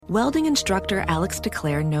Welding instructor Alex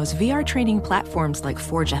DeClaire knows VR training platforms like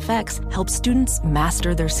Forge FX help students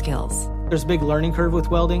master their skills. There's a big learning curve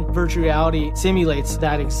with welding. Virtual reality simulates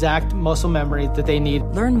that exact muscle memory that they need.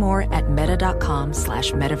 Learn more at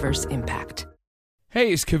meta.com/metaverseimpact.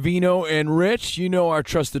 Hey, it's Covino and Rich. You know our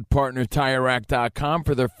trusted partner, TireRack.com,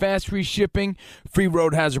 for their fast free shipping, free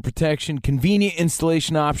road hazard protection, convenient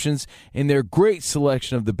installation options, and their great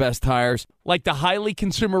selection of the best tires. Like the highly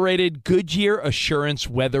consumer-rated Goodyear Assurance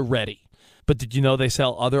Weather Ready. But did you know they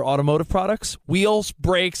sell other automotive products? Wheels,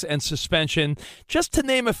 brakes, and suspension, just to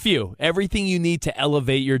name a few. Everything you need to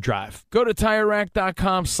elevate your drive. Go to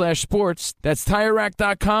TireRack.com/sports. That's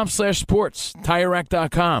TireRack.com/sports.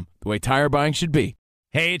 TireRack.com, the way tire buying should be.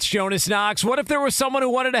 Hey, it's Jonas Knox. What if there was someone who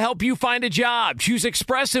wanted to help you find a job? Choose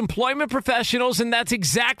Express Employment Professionals, and that's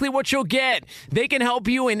exactly what you'll get. They can help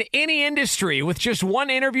you in any industry. With just one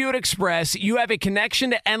interview at Express, you have a connection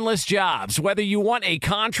to endless jobs. Whether you want a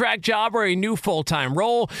contract job or a new full-time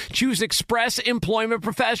role, choose Express Employment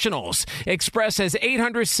Professionals. Express has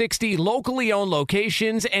 860 locally owned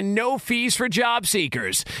locations and no fees for job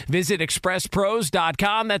seekers. Visit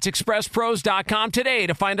expresspros.com. That's expresspros.com today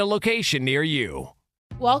to find a location near you.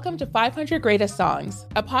 Welcome to 500 Greatest Songs,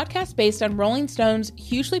 a podcast based on Rolling Stone's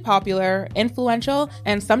hugely popular, influential,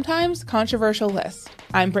 and sometimes controversial list.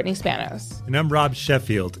 I'm Brittany Spanos. And I'm Rob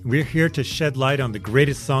Sheffield. We're here to shed light on the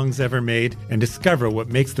greatest songs ever made and discover what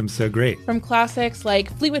makes them so great. From classics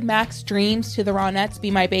like Fleetwood Mac's Dreams to the Ronettes'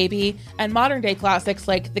 Be My Baby, and modern-day classics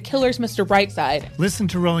like The Killer's Mr. Brightside. Listen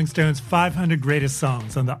to Rolling Stone's 500 Greatest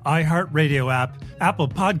Songs on the iHeartRadio app, Apple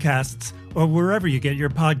Podcasts, or wherever you get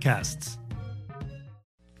your podcasts.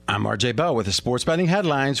 I'm RJ Bell with the sports betting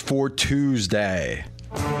headlines for Tuesday.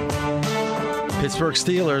 Pittsburgh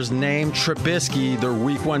Steelers named Trubisky their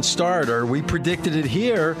Week 1 starter. We predicted it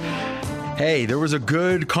here. Hey, there was a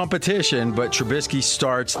good competition, but Trubisky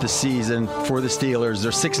starts the season for the Steelers.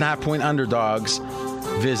 They're 6.5-point underdogs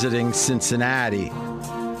visiting Cincinnati.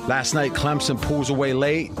 Last night, Clemson pulls away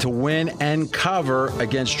late to win and cover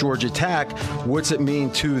against Georgia Tech. What's it mean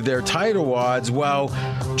to their title odds? Well,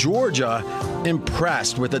 Georgia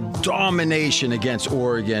impressed with a domination against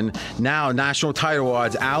Oregon. Now, national title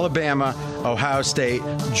odds, Alabama, Ohio State,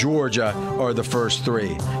 Georgia are the first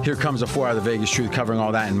three. Here comes a 4 out of the Vegas Truth covering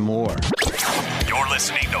all that and more. You're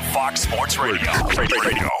listening to Fox Sports Radio.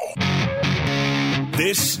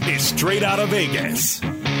 This is Straight Out of Vegas.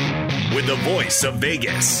 With the voice of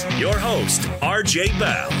Vegas, your host, RJ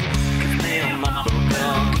Bell. Give me a number,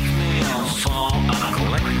 girl. Give me your phone. I'm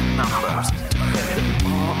collecting numbers.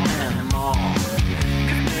 More and more.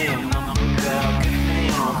 Give me a number, girl. Give me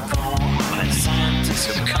your phone. I'm a scientist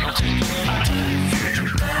of counting.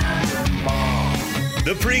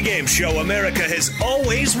 The pregame show America has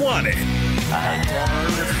always wanted. I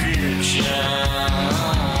tell the future.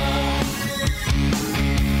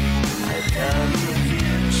 I tell the future.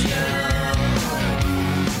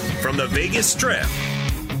 From the Vegas Strip,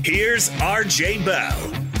 here's RJ Bell.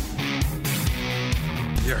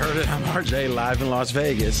 You heard it. I'm RJ, live in Las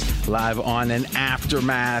Vegas, live on an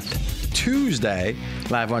Aftermath Tuesday,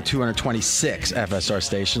 live on 226 FSR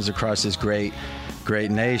stations across this great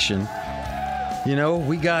nation. You know,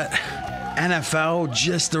 we got NFL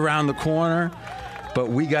just around the corner, but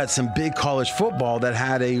we got some big college football that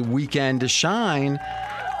had a weekend to shine.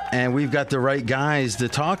 And we've got the right guys to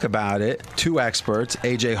talk about it. 2 experts,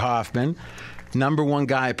 AJ Hoffman, number 1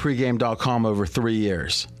 guy at pregame.com over 3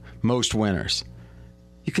 years. Most winners.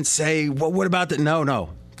 You can say, well, what about the... No.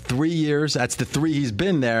 3 years, that's the 3 he's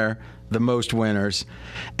been there, the most winners.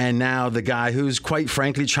 And now the guy who's quite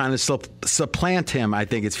frankly trying to supplant him, I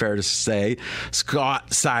think it's fair to say, Scott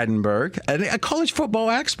Seidenberg, a college football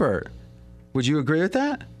expert. Would you agree with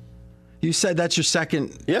that? You said that's your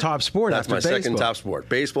second top sport after baseball. That's my second top sport.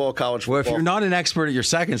 Baseball, college football. Well, if you're not an expert at your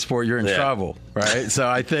second sport, you're in trouble, right? So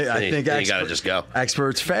I think you got to just go.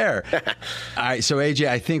 Experts fair. All right, so AJ,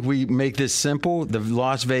 I think we make this simple. The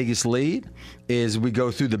Las Vegas lead is we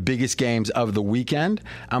go through the biggest games of the weekend.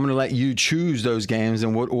 I'm going to let you choose those games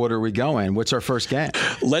and what order we go in. What's our first game?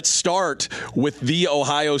 Let's start with the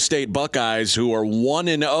Ohio State Buckeyes, who are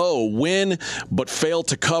 1-0, win but fail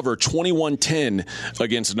to cover 21-10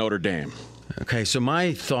 against Notre Dame. Okay, so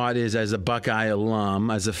my thought is, as a Buckeye alum,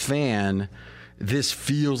 as a fan, this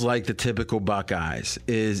feels like the typical Buckeyes.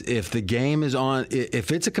 Is if the game is on,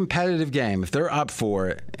 if it's a competitive game, if they're up for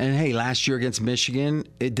it, and hey, last year against Michigan,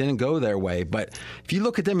 it didn't go their way. But if you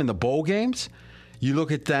look at them in the bowl games, you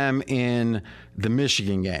look at them in the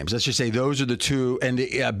Michigan games. Let's just say those are the two, and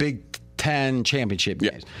the Big Ten championship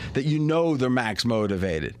games that you know they're max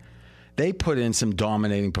motivated. they put in some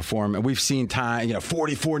dominating performance. We've seen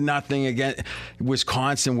 44-0 against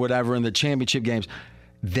Wisconsin, whatever, in the championship games.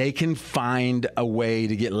 They can find a way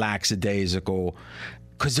to get lackadaisical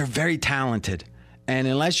because they're very talented. And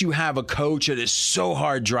unless you have a coach that is so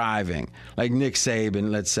hard driving, like Nick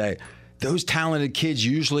Saban, let's say, those talented kids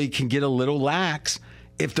usually can get a little lax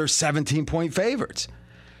if they're 17-point favorites.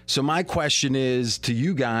 So my question is to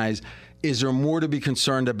you guys, is there more to be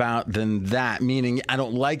concerned about than that? Meaning, I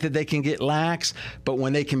don't like that they can get lax, but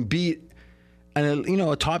when they can beat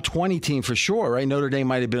a top 20 team for sure, right? Notre Dame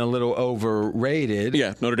might have been a little overrated.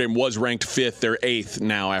 Yeah, Notre Dame was ranked 5th. They're 8th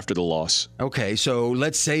now after the loss. Okay, so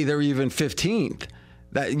let's say they're even 15th.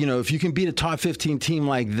 That, if you can beat a top 15 team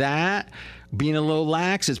like that, being a little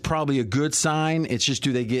lax is probably a good sign. It's just,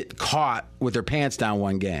 do they get caught with their pants down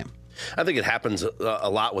one game? I think it happens a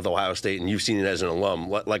lot with Ohio State, and you've seen it as an alum.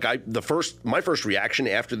 My first reaction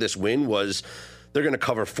after this win was, they're going to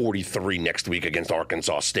cover 43 next week against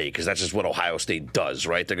Arkansas State because that's just what Ohio State does,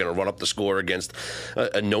 right? They're going to run up the score against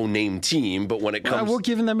a no-name team, but when it comes... we're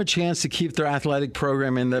giving them a chance to keep their athletic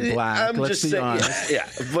program in the black. Let's be honest. Yeah,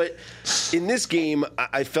 but in this game,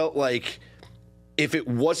 I felt like if it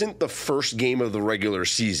wasn't the first game of the regular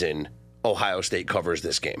season, Ohio State covers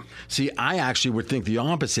this game. See, I actually would think the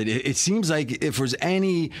opposite. It seems like if there's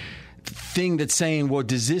any thing that's saying, well,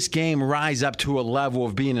 does this game rise up to a level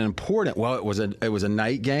of being important? Well, it was a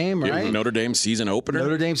night game, right? Yeah, Notre Dame season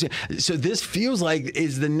opener. So this feels like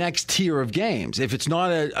is the next tier of games. If it's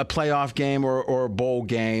not a playoff game or a bowl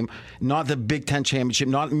game, not the Big Ten championship,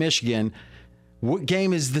 not Michigan, what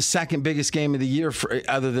game is the second biggest game of the year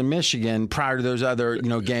other than Michigan prior to those other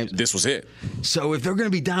games? This was it. So if they're going to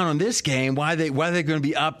be down on this game, why are they going to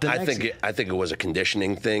be up the next game? I think it was a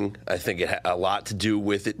conditioning thing. I think it had a lot to do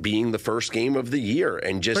with it being the first game of the year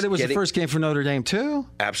and just. But it was the first game for Notre Dame too.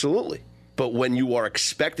 Absolutely. But when you are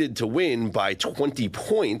expected to win by 20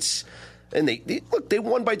 points, and they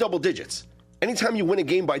won by double digits. Anytime you win a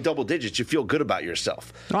game by double digits, you feel good about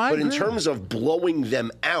yourself. But in terms of blowing them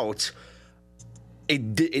out,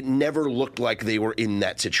 it never looked like they were in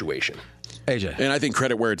that situation. AJ. And I think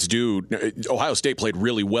credit where it's due. Ohio State played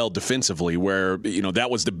really well defensively, where that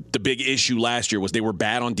was the big issue last year was they were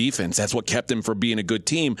bad on defense. That's what kept them from being a good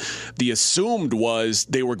team. The assumed was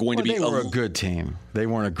they were going to be they were a good team. They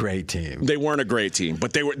weren't a great team. They weren't a great team,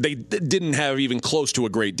 but they didn't have even close to a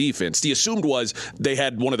great defense. The assumed was they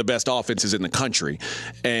had one of the best offenses in the country,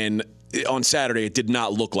 and on Saturday, it did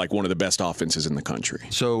not look like one of the best offenses in the country.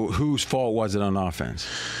 So whose fault was it on offense?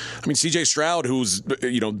 I mean, C.J. Stroud, who's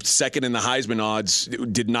second in the Heisman odds,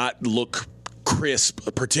 did not look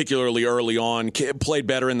crisp, particularly early on. Played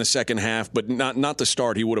better in the second half, but not the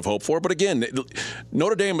start he would have hoped for. But again,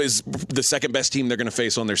 Notre Dame is the second best team they're going to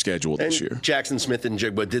face on their schedule this year. Jackson Smith and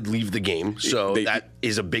Jigba did leave the game, so that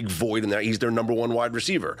is a big void in there. He's their number one wide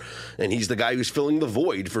receiver, and he's the guy who's filling the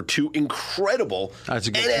void for two incredible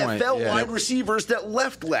NFL wide receivers that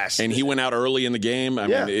left last season. And he went out early in the game. I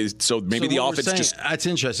mean, so maybe the offense just... That's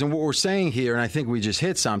interesting. What we're saying here, and I think we just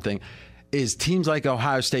hit something, is teams like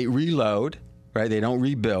Ohio State reload. Right, they don't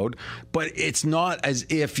rebuild, but it's not as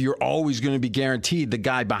if you're always going to be guaranteed the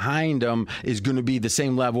guy behind them is going to be the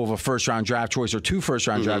same level of a first-round draft choice or two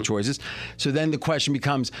first-round draft choices. So then the question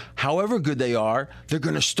becomes, however good they are, they're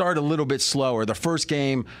going to start a little bit slower. The first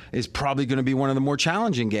game is probably going to be one of the more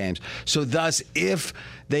challenging games. So thus, if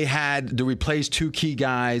they had to replace two key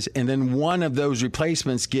guys and then one of those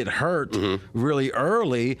replacements get hurt really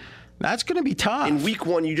early, that's going to be tough. In week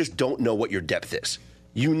one, you just don't know what your depth is.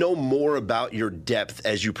 You know more about your depth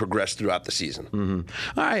as you progress throughout the season.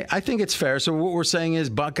 All right, I think it's fair. So what we're saying is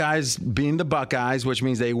Buckeyes being the Buckeyes, which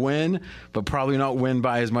means they win, but probably not win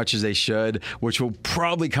by as much as they should, which will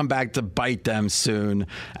probably come back to bite them soon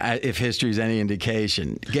if history is any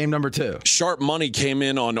indication. Game number 2. Sharp money came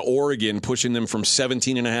in on Oregon, pushing them from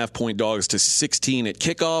 17.5-point dogs to 16 at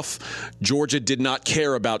kickoff. Georgia did not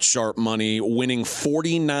care about sharp money, winning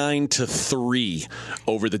 49-3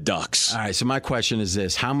 over the Ducks. All right, so my question is this.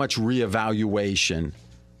 How much reevaluation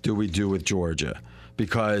do we do with Georgia?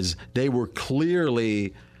 Because they were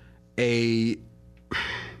clearly a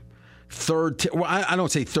third tier. Well, I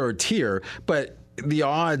don't say third tier, but the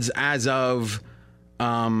odds as of,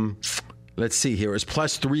 let's see here, is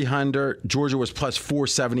plus 300. Georgia was plus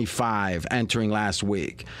 475 entering last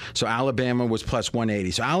week. So Alabama was plus 180.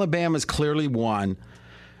 So Alabama's clearly won.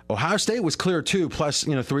 Ohio State was clear too, plus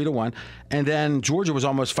 3-1. And then Georgia was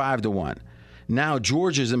almost 5-1. Now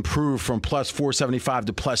Georgia's improved from plus 475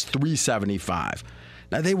 to plus 375.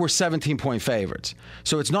 Now, they were 17-point favorites.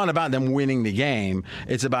 So it's not about them winning the game.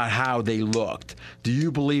 It's about how they looked. Do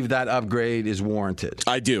you believe that upgrade is warranted?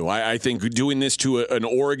 I do. I think doing this to an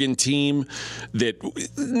Oregon team that,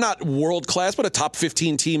 not world-class, but a top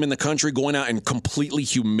 15 team in the country, going out and completely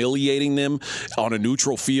humiliating them on a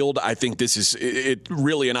neutral field, I think this is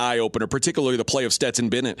really an eye-opener, particularly the play of Stetson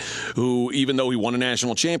Bennett, who, even though he won a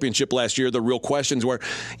national championship last year, the real questions were,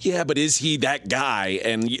 yeah, but is he that guy?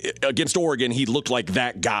 And against Oregon, he looked like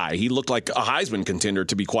that guy. He looked like a Heisman contender,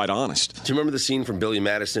 to be quite honest. Do you remember the scene from Billy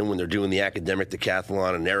Madison when they're doing the academic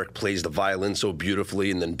decathlon and Eric plays the violin so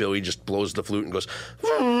beautifully and then Billy just blows the flute and goes,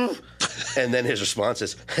 and then his response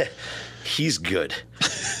is, he's good.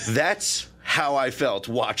 That's how I felt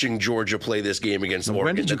watching Georgia play this game against Oregon.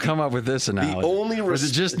 When did you come up with this analogy? Was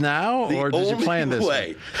it just now, or did you plan this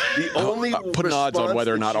way? The only putting odds on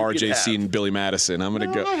whether or not RJ's seen Billy Madison. I'm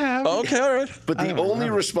going to go. I have. Okay, all right. But the only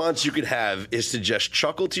response you could have is to just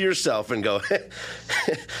chuckle to yourself and go,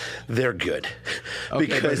 they're good. Okay,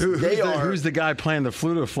 because who's the guy playing the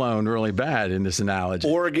flutophone really bad in this analogy?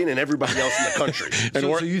 Oregon and everybody else in the country.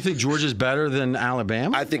 So you think Georgia's better than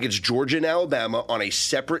Alabama? I think it's Georgia and Alabama on a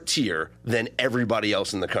separate tier than everybody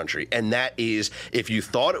else in the country. And that is, if you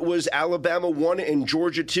thought it was Alabama 1 and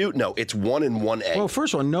Georgia 2, no, it's 1 and 1A. Well,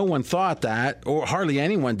 first of all, no one thought that, or hardly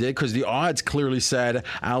anyone did, because the odds clearly said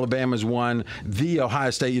Alabama's 1, the Ohio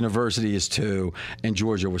State University is 2, and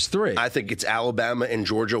Georgia was 3. I think it's Alabama and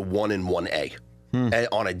Georgia 1 and 1A.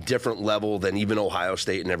 On a different level than even Ohio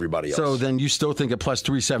State and everybody else. So then you still think at plus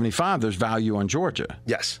 375 there's value on Georgia?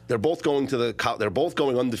 Yes, they're both going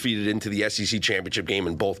undefeated into the SEC championship game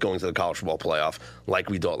and both going to the college football playoff like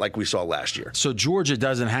we saw last year. So Georgia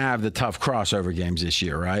doesn't have the tough crossover games this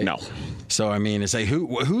year, right? No. So I mean, it's like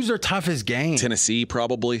who's their toughest game? Tennessee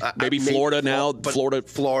probably, maybe Florida now.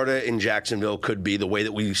 Florida and Jacksonville could be the way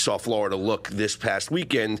that we saw Florida look this past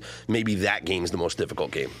weekend. Maybe that game's the most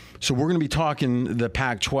difficult game. So we're going to be talking the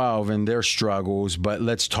Pac-12 and their struggles, but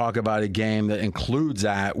let's talk about a game that includes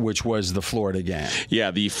that, which was the Florida game.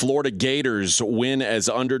 Yeah, the Florida Gators win as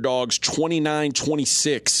underdogs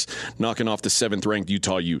 29-26, knocking off the 7th-ranked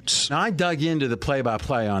Utah Utes. Now, I dug into the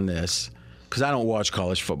play-by-play on this because I don't watch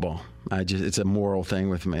college football. It's a moral thing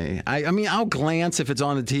with me. I mean, I'll glance if it's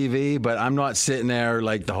on the TV, but I'm not sitting there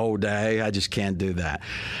like the whole day. I just can't do that.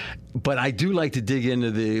 But I do like to dig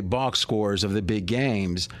into the box scores of the big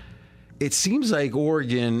games. It seems like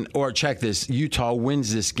Utah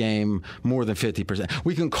wins this game more than 50%.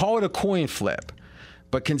 We can call it a coin flip,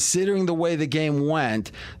 but considering the way the game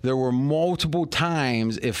went, there were multiple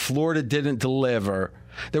times if Florida didn't deliver,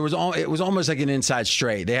 it was almost like an inside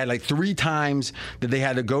straight. They had like 3 times that they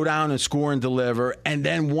had to go down and score and deliver, and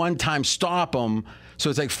then 1 time stop them.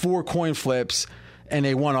 So it's like 4 coin flips. And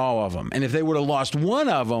they won all of them. And if they would have lost one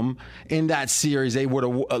of them in that series, they would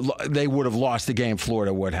have lost the game.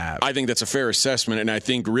 Florida would have. I think that's a fair assessment, and I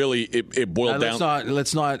think really it boiled down.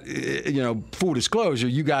 Let's not full disclosure.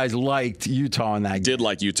 You guys liked Utah in that game. Did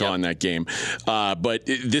like Utah in that game, but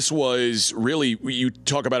this was really, you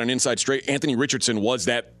talk about an inside straight. Anthony Richardson was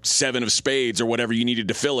that 7 of spades or whatever you needed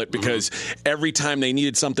to fill it, because every time they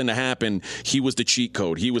needed something to happen, he was the cheat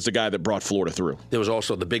code. He was the guy that brought Florida through. There was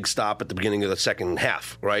also the big stop at the beginning of the second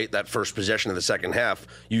half, right? That first possession of the second half,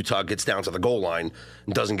 Utah gets down to the goal line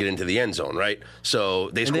and doesn't get into the end zone, right?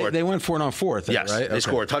 So they scored. They went 4-on-4, yes, right? They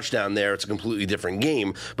score a touchdown there. It's a completely different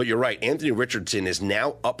game. But you're right. Anthony Richardson is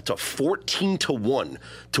now up to 14-1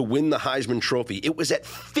 to win the Heisman Trophy. It was at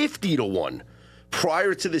 50-1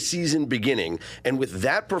 prior to the season beginning. And with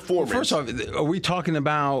that performance... Well, first off, are we talking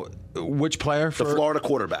about which player? The Florida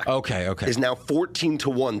quarterback. Okay. Is now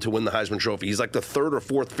 14-1 to win the Heisman Trophy. He's like the 3rd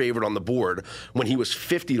or 4th favorite on the board when he was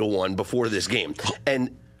 50-1 before this game.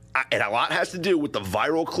 And a lot has to do with the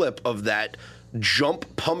viral clip of that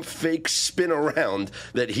jump, pump, fake, spin around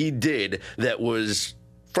that he did that was...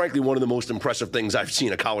 frankly, one of the most impressive things I've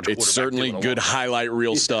seen a college quarterback do. It's certainly good highlight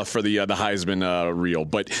reel stuff for the Heisman reel.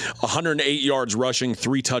 But 108 yards rushing,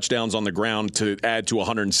 3 touchdowns on the ground to add to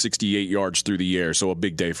 168 yards through the air. So a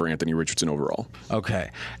big day for Anthony Richardson overall. Okay.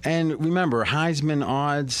 And remember, Heisman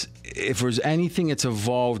odds, if there's anything that's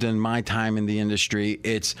evolved in my time in the industry,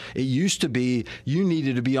 it used to be you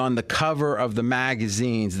needed to be on the cover of the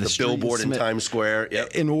magazines, the billboard in Times Square.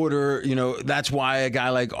 Yep. In order, that's why a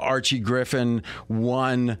guy like Archie Griffin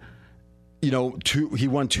won. He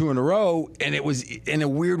won 2 in a row, and it was, in a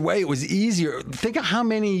weird way, it was easier. Think of how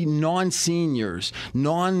many non-seniors,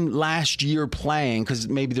 non-last year playing, because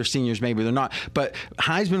maybe they're seniors, maybe they're not, but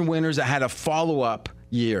Heisman winners that had a follow-up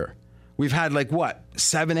year We've had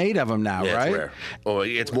 7, 8 of them now, right? It's rare. Oh,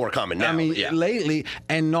 it's more common now. I mean, lately,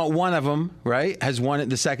 and not one of them, right, has won it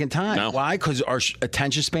the second time. No. Why? Because our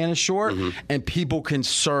attention span is short, and people can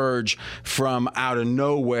surge from out of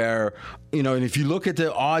nowhere. And if you look at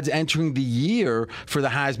the odds entering the year for the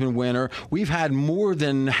Heisman winner, we've had more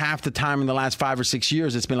than half the time in the last 5 or 6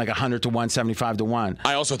 years. It's been 100 to 1, 75 to 1.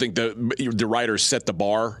 I also think the writers set the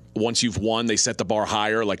bar. Once you've won, they set the bar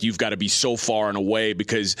higher. You've got to be so far and away,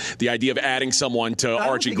 because the idea of adding someone to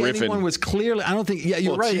Archie Griffin. Anyone was clearly. I don't think. Yeah,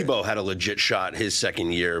 you're right. Tebow had a legit shot his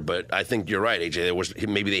second year, but I think you're right, AJ.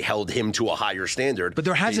 Maybe they held him to a higher standard. But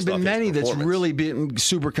there hasn't been many that's really been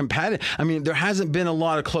super competitive. I mean, there hasn't been a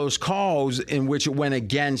lot of close calls in which it went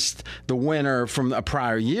against the winner from a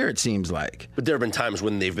prior year, it seems like. But there have been times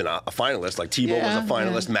when they've been a finalist. Tebow was a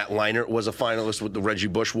finalist. Matt Leinart was a finalist with the Reggie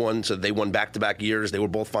Bush one. So they won back-to-back years. They were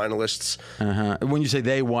both finalists. When you say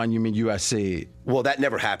they won, you mean USC? Well, that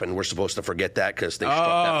never happened. We're supposed to forget that because they struck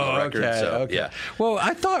that from the record. Okay. Yeah. Well,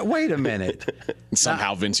 I thought, wait a minute.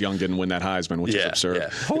 Somehow Vince Young didn't win that Heisman, which is absurd. Yeah.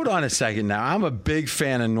 Hold on a second now. I'm a big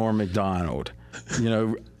fan of Norm Macdonald.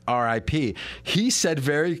 R.I.P. He said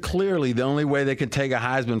very clearly the only way they can take a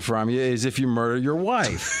Heisman from you is if you murder your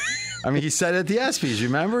wife. I mean, he said it at the ESPYs,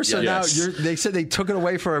 remember? So now they said they took it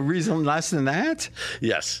away for a reason less than that?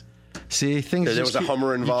 Yes. See, things. There was a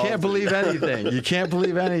Hummer involved. You can't believe anything. You can't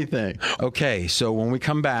believe anything. Okay, so when we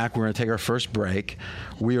come back, we're going to take our first break.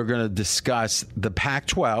 We are going to discuss the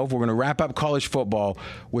Pac-12. We're going to wrap up college football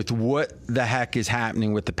with what the heck is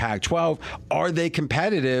happening with the Pac-12. Are they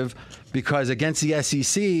competitive? Because against the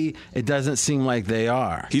SEC, it doesn't seem like they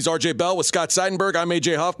are. He's RJ Bell with Scott Seidenberg. I'm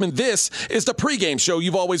AJ Hoffman. This is the pregame show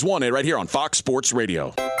you've always wanted right here on Fox Sports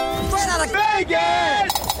Radio. Straight out of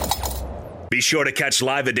Vegas! Be sure to catch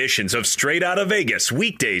live editions of Straight Out of Vegas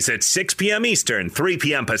weekdays at 6 p.m. Eastern, 3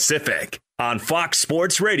 p.m. Pacific on Fox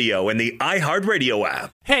Sports Radio and the iHeartRadio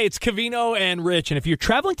app. Hey, it's Covino and Rich, and if you're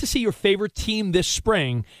traveling to see your favorite team this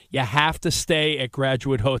spring, you have to stay at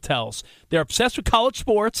Graduate Hotels. They're obsessed with college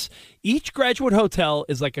sports. Each Graduate Hotel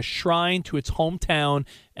is like a shrine to its hometown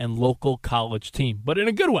and local college team, but in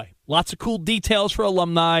a good way. Lots of cool details for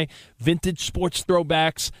alumni, vintage sports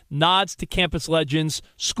throwbacks, nods to campus legends,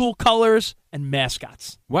 school colors, and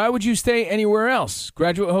mascots. Why would you stay anywhere else?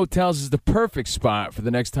 Graduate Hotels is the perfect spot for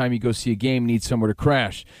the next time you go see a game and need somewhere to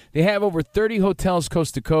crash. They have over 30 hotels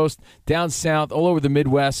coast to coast, down south, all over the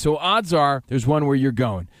Midwest, so odds are there's one where you're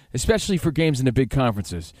going, especially for games in the big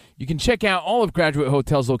conferences. You can check out all of Graduate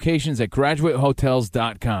Hotels' locations at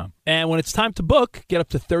graduatehotels.com. And when it's time to book, get up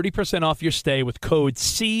to 30% off your stay with code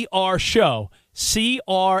CRSHOW.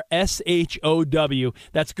 CRSHOW.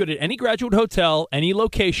 That's good at any Graduate Hotel, any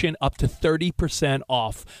location, up to 30%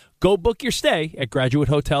 off. Go book your stay at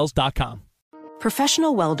graduatehotels.com.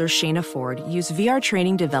 Professional welder Shayna Ford used VR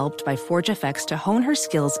training developed by ForgeFX to hone her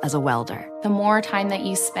skills as a welder. The more time that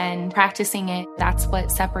you spend practicing it, that's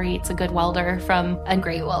what separates a good welder from a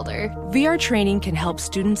great welder. VR training can help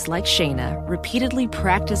students like Shayna repeatedly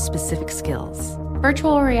practice specific skills.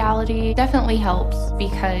 Virtual reality definitely helps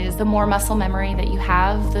because the more muscle memory that you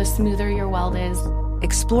have, the smoother your weld is.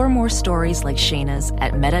 Explore more stories like Shayna's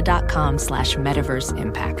at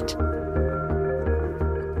meta.com/metaverseimpact.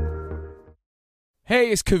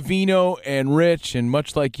 Hey, it's Covino and Rich, and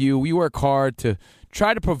much like you, we work hard to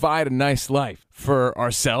try to provide a nice life for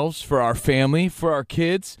ourselves, for our family, for our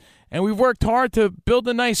kids, and we've worked hard to build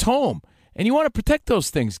a nice home. And you want to protect those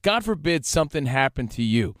things. God forbid something happened to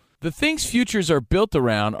you. The things futures are built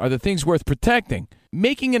around are the things worth protecting.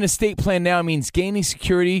 Making an estate plan now means gaining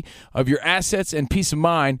security of your assets and peace of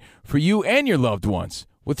mind for you and your loved ones.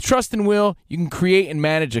 With Trust and Will, you can create and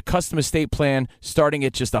manage a custom estate plan starting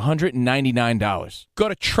at just $199. Go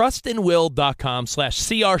to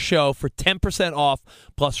trustandwill.com/CRShow for 10% off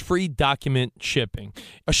plus free document shipping.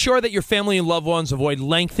 Assure that your family and loved ones avoid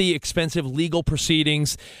lengthy, expensive legal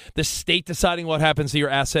proceedings, the state deciding what happens to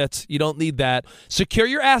your assets. You don't need that. Secure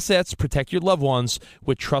your assets, protect your loved ones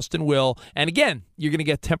with Trust and Will. And again, you're going to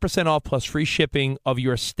get 10% off plus free shipping of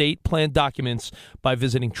your estate plan documents by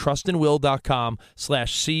visiting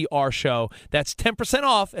trustandwill.com/CRShow. That's 10%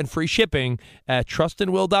 off and free shipping at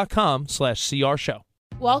trustandwill.com/CRShow.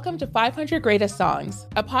 Welcome to 500 Greatest Songs,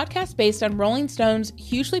 a podcast based on Rolling Stone's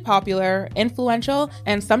hugely popular, influential,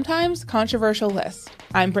 and sometimes controversial list.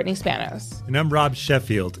 I'm Brittany Spanos. And I'm Rob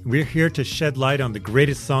Sheffield. We're here to shed light on the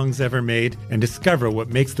greatest songs ever made and discover what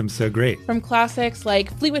makes them so great. From classics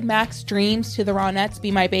like Fleetwood Mac's Dreams to the Ronettes'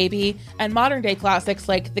 Be My Baby, and modern-day classics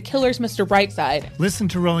like The Killer's Mr. Brightside. Listen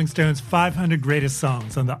to Rolling Stone's 500 Greatest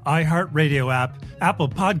Songs on the iHeartRadio app, Apple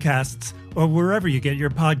Podcasts, or wherever you get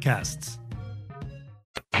your podcasts.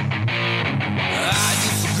 I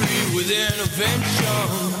disagree with intervention.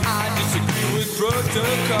 I disagree with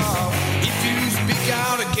protocol. If you speak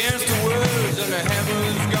out against the words, then the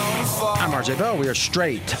heavens gonna fall. I'm RJ Bell. We are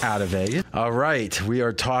straight out of Vegas. All right. We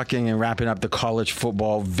are talking and wrapping up the college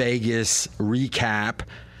football Vegas recap.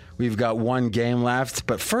 We've got one game left.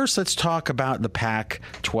 But first, let's talk about the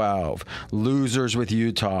Pac-12. Losers with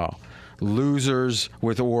Utah. Losers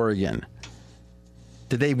with Oregon.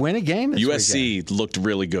 Did they win a game this USC weekend? Looked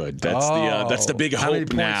really good. That's the big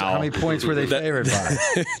hope now. How many points were they favored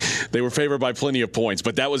by? They were favored by plenty of points,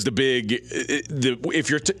 but that was the big. If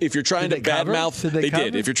you're trying to badmouth, they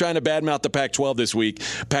did. If you're trying to badmouth the Pac-12 this week,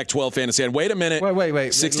 Pac-12 fan is saying, "Wait a minute,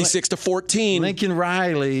 wait, 66-14." Lincoln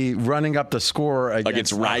Riley running up the score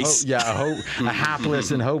against Rice. A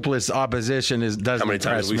hapless and hopeless opposition doesn't. How many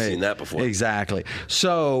times have we me. seen that before? Exactly.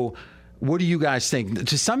 So, what do you guys think?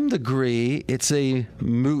 To some degree, it's a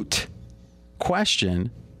moot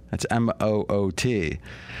question. That's M-O-O-T.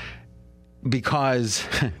 Because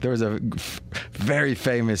there was a very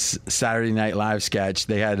famous Saturday Night Live sketch.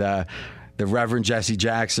 They had the Reverend Jesse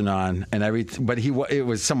Jackson on, and it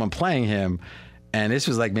was someone playing him. And this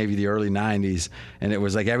was like maybe the early 90s. And it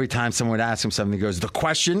was like every time someone would ask him something, he goes, "The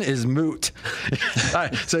question is moot."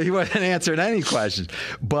 So he wasn't answering any questions.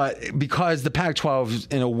 But because the Pac-12 is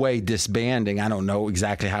in a way disbanding, I don't know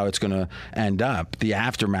exactly how it's going to end up, the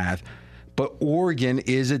aftermath. But Oregon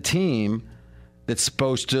is a team that's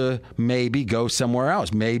supposed to maybe go somewhere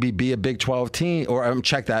else, maybe be a Big 12 team, or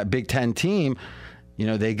Big 10 team. You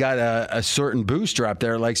know, they got a certain booster up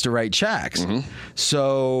there that likes to write checks. Mm-hmm.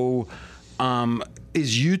 So...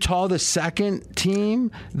 is Utah the second team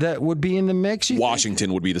that would be in the mix?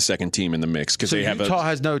 Washington would be the second team in the mix because Utah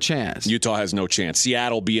has no chance. Utah has no chance.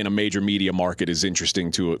 Seattle being a major media market is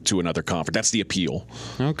interesting to another conference. That's the appeal.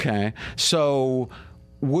 Okay, so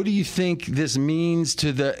what do you think this means to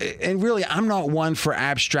and really, I'm not one for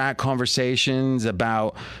abstract conversations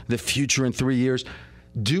about the future in 3 years.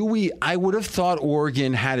 I would have thought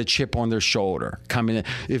Oregon had a chip on their shoulder coming in.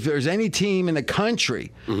 If there's any team in the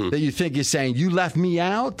country that you think is saying, "You left me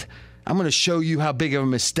out, I'm going to show you how big of a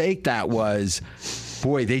mistake that was."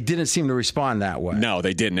 Boy, they didn't seem to respond that way. No,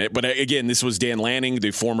 they didn't. But again, this was Dan Lanning, the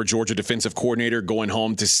former Georgia defensive coordinator, going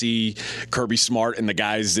home to see Kirby Smart and the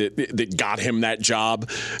guys that got him that job.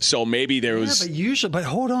 So maybe there was... But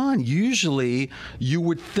hold on. Usually, you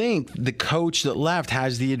would think the coach that left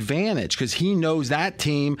has the advantage because he knows that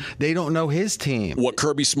team. They don't know his team. What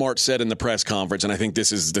Kirby Smart said in the press conference, and I think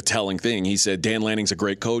this is the telling thing, he said, Dan Lanning's a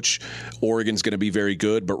great coach. Oregon's going to be very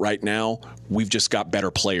good, but right now, we've just got better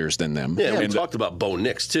players than them. Yeah, we talked about Bo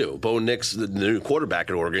Nix, too. Bo Nix, the new quarterback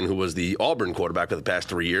at Oregon, who was the Auburn quarterback for the past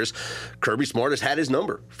 3 years. Kirby Smart has had his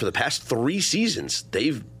number for the past 3 seasons.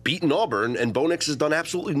 They've beaten Auburn, and Bo Nix has done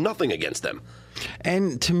absolutely nothing against them.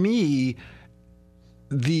 And to me,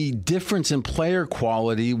 the difference in player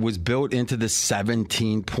quality was built into the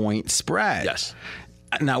 17-point spread. Yes.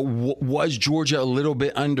 Now, was Georgia a little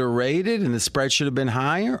bit underrated and the spread should have been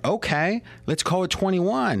higher? Okay, let's call it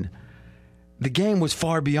 21. The game was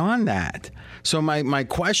far beyond that. So my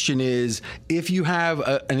question is, if you have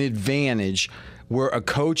an advantage where a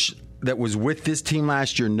coach that was with this team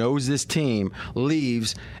last year knows this team,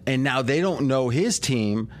 leaves, and now they don't know his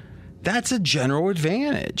team, that's a general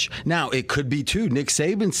advantage. Now, it could be, too, Nick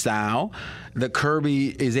Saban style, that Kirby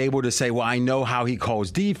is able to say, well, I know how he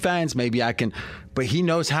calls defense. Maybe I can... But he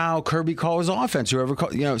knows how Kirby calls offense,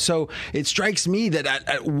 So it strikes me that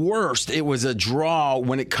at worst, it was a draw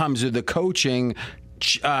when it comes to the coaching,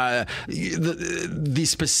 the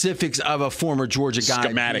specifics of a former Georgia guy.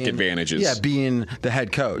 Schematic advantages. Yeah, being the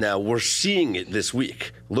head coach. Now, we're seeing it this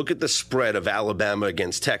week. Look at the spread of Alabama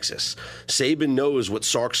against Texas. Saban knows what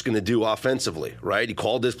Sark's going to do offensively, right? He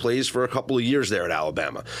called his plays for a couple of years there at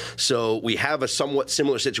Alabama. So we have a somewhat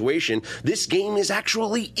similar situation. This game is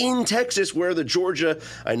actually in Texas, where the Georgia,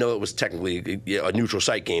 I know it was technically a neutral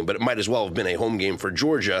site game, but it might as well have been a home game for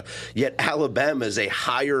Georgia. Yet Alabama is a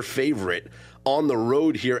higher favorite on the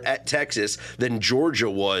road here at Texas than Georgia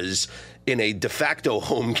was in a de facto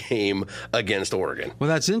home game against Oregon. Well,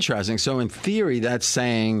 that's interesting. So in theory, that's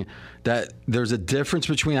saying that there's a difference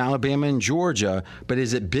between Alabama and Georgia, but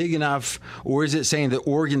is it big enough, or is it saying that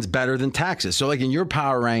Oregon's better than Texas? So like in your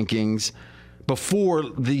power rankings before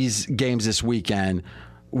these games this weekend,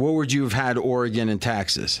 what would you have had Oregon and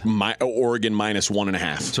Texas? Oregon minus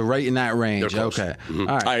 1.5. So right in that range. Okay. Mm-hmm.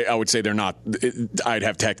 All right. I would say they're not. I'd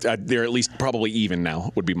have they're at least probably even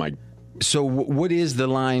now would be my. So what is the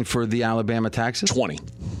line for the Alabama Texas? 20.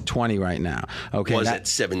 20 right now. Okay. Was it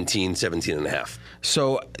 17.5?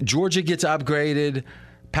 So Georgia gets upgraded.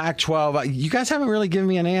 Pac-12. You guys haven't really given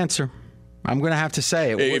me an answer. I'm going to have to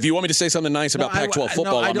say it. If you want me to say something nice about Pac-12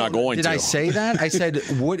 football, I'm not going to. Did I say that? I said,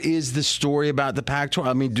 what is the story about the Pac-12?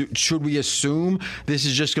 I mean, should we assume this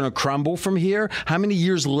is just going to crumble from here? How many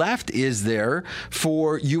years left is there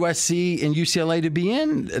for USC and UCLA to be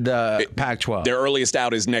in the Pac-12? Their earliest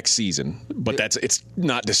out is next season, but it's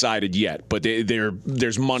not decided yet. But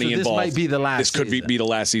there's money involved. This might be the last This could be the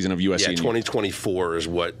last season of USC. Yeah, 2024 is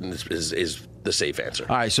what is the safe answer.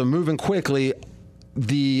 All right, so moving quickly.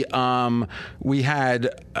 We had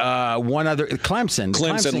one other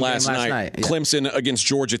Clemson last night. Yeah. Clemson against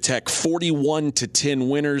Georgia Tech, 41-10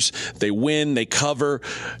 winners. They win, they cover.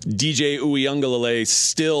 DJ Uiagalelei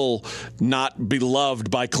still not beloved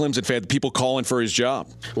by Clemson fans. People calling for his job.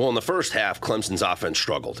 Well, in the first half, Clemson's offense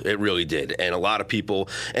struggled. It really did, and a lot of people.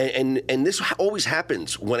 And this always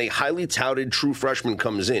happens when a highly touted true freshman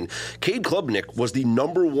comes in. Cade Klubnik was the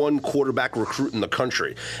 #1 quarterback recruit in the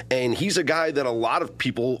country, and he's a guy that a lot of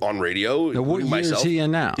people on radio, now, what year is he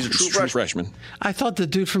in now? He's a true freshman. I thought the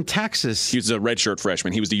dude from Texas. He was a redshirt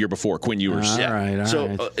freshman. He was the year before, Quinn Ewers. All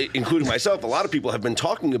right. Including myself, a lot of people have been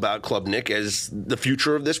talking about Klubnik as the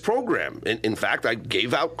future of this program. In fact, I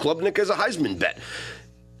gave out Klubnik as a Heisman bet.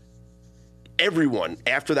 Everyone,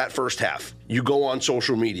 after that first half, you go on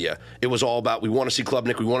social media, it was all about, we want to see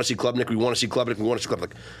Klubnik, we want to see Klubnik, we want to see Klubnik, we want to see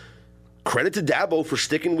Klubnik. Credit to Dabo for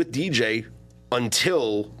sticking with DJ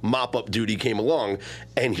until mop-up duty came along.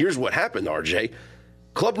 And here's what happened, RJ.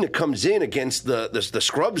 Klubnik comes in against the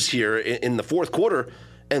scrubs here in the fourth quarter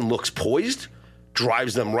and looks poised,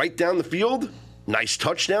 drives them right down the field. Nice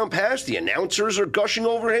touchdown pass. The announcers are gushing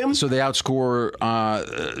over him. So they outscore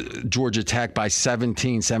Georgia Tech by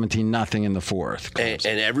 17-0 in the fourth. And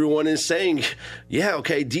everyone is saying, yeah,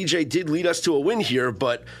 okay, DJ did lead us to a win here,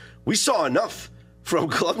 but we saw enough from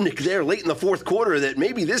Klubnik there late in the fourth quarter that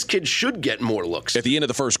maybe this kid should get more looks. At the end of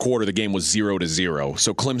the first quarter, the game was 0-0.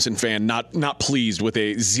 So Clemson fan not pleased with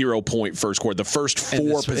a 0-point first quarter. The first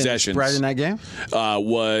four possessions. And the spread in that game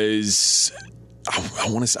was.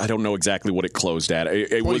 I don't know exactly what it closed at.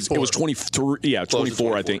 It was 23. Yeah,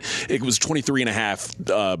 24. I think it was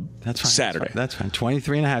 23.5. That's fine. Saturday. That's fine.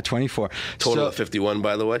 23.5, 24. Total of 51,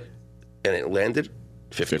 by the way, and it landed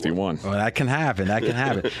 51. Well, that can happen.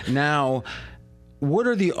 Now, what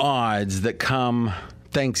are the odds that come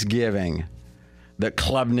Thanksgiving that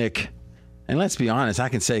Klubnik? And let's be honest, I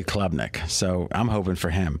can say Klubnik, so I'm hoping for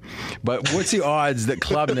him. But what's the odds that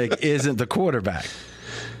Klubnik isn't the quarterback?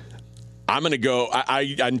 I'm going to go. I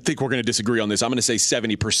think we're going to disagree on this. I'm going to say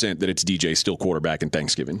 70% that it's DJ still quarterback in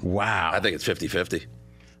Thanksgiving. Wow. I think it's 50-50.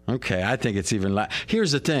 Okay, I think it's even less.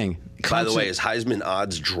 Here's the thing. By the way, his Heisman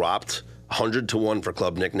odds dropped 100-1 for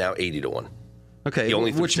Klubnik, now 80-1. Okay, he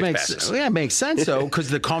only threw which 6 passes. makes sense though, because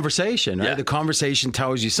the conversation, right? Yeah. The conversation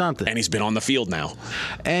tells you something. And he's been on the field now.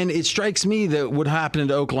 And it strikes me that what happened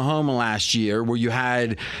to Oklahoma last year, where you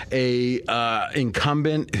had a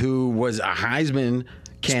incumbent who was a Heisman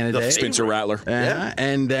candidate, Spencer Rattler,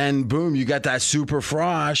 and then boom, you got that super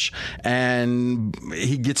frosh, and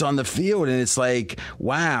he gets on the field, and it's like,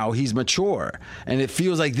 wow, he's mature, and it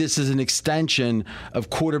feels like this is an extension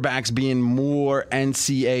of quarterbacks being more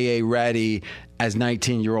NCAA ready as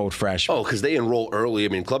 19-year-old freshmen. Oh, because they enroll early. I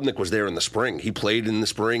mean, Klubnik was there in the spring. He played in the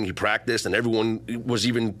spring. He practiced, and everyone was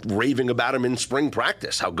even raving about him in spring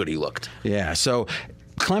practice, how good he looked. Yeah, so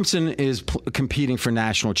Clemson is competing for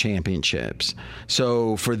national championships.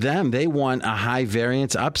 So for them, they want a high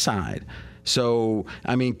variance upside. So,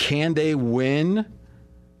 I mean, can they win?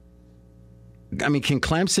 I mean, can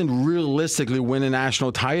Clemson realistically win a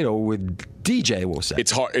national title with DJ, we'll say?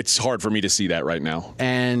 It's hard for me to see that right now.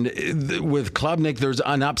 And with Klubnik, there's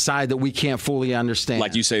an upside that we can't fully understand.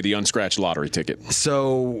 Like you say, the unscratched lottery ticket.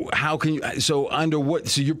 So how can you? So under what?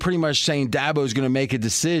 So you're pretty much saying Dabo is going to make a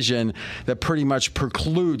decision that pretty much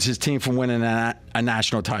precludes his team from winning a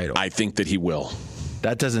national title. I think that he will.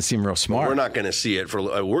 That doesn't seem real smart. We're not going to see it.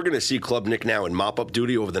 We're going to see Klubnik now in mop-up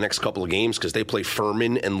duty over the next couple of games because they play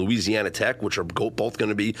Furman and Louisiana Tech, which are both going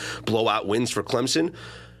to be blowout wins for Clemson.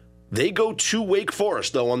 They go to Wake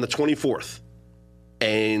Forest, though, on the 24th.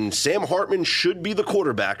 And Sam Hartman should be the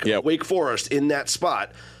quarterback of Wake Forest in that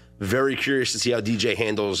spot. Very curious to see how DJ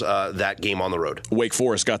handles that game on the road. Wake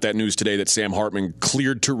Forest got that news today that Sam Hartman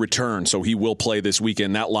cleared to return, so he will play this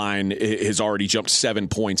weekend. That line has already jumped 7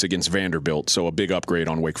 points against Vanderbilt, so a big upgrade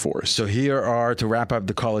on Wake Forest. So here are, to wrap up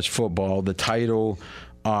the college football, the title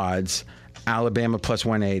odds. Alabama plus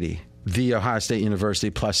 180. The Ohio State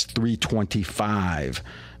University plus 325.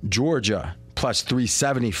 Georgia plus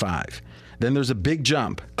 375. Then there's a big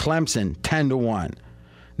jump. Clemson 10-1.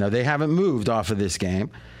 Now they haven't moved off of this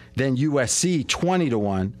game. Then USC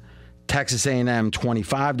 20-1, Texas A&M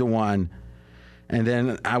 25-1, And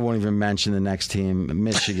then I won't even mention the next team,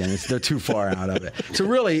 Michigan. They're too far out of it. So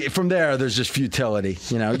really, from there, there's just futility.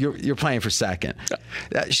 You know, you're playing for second.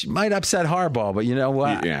 That might upset Harbaugh, but you know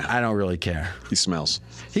what? Yeah. I don't really care. He smells.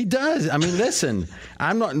 He does. I mean, listen,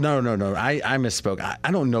 I'm not. No. I misspoke.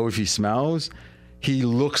 I don't know if he smells. He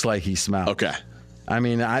looks like he smells. Okay. I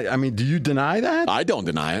mean, do you deny that? I don't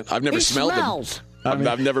deny it. I've never smelled him.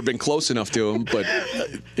 I've never been close enough to him, but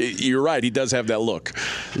you're right. He does have that look.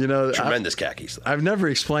 You know, tremendous khakis. I've never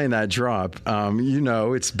explained that drop. You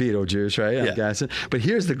know, it's Beetlejuice, right? Yeah. I'm guessing. But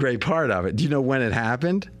here's the great part of it. Do you know when it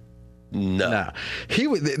happened? No.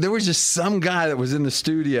 There was just some guy that was in the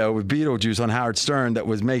studio with Beetlejuice on Howard Stern that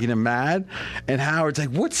was making him mad. And Howard's like,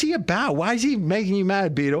 what's he about? Why is he making you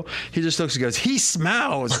mad, Beetle? He just looks and goes, he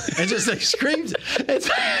smells. And just like screams.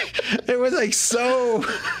 It was like so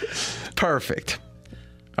perfect.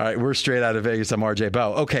 All right, we're straight out of Vegas. I'm RJ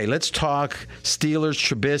Bell. Okay, let's talk Steelers,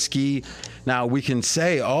 Trubisky. Now, we can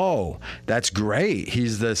say, oh, that's great.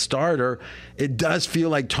 He's the starter. It does feel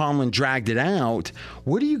like Tomlin dragged it out.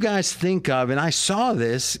 What do you guys think of? And I saw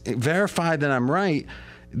this, verified that I'm right.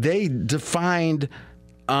 They defined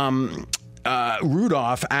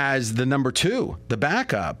Rudolph as the number 2, the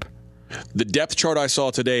backup. The depth chart I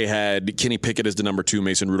saw today had Kenny Pickett as the number 2,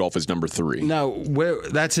 Mason Rudolph as number 3. No,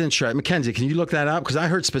 that's interesting. Mackenzie, can you look that up? Because I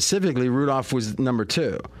heard specifically Rudolph was number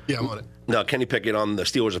 2. Yeah, I'm on it. No, Kenny Pickett on the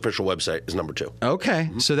Steelers' official website is number 2. Okay,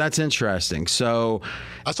 so that's interesting. So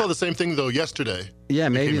I saw the same thing though yesterday. Yeah,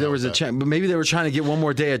 maybe there was a chance, but maybe they were trying to get one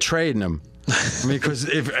more day of trading him. I mean, because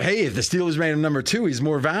if the Steelers made him number 2, he's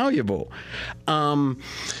more valuable.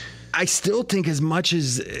 I still think as much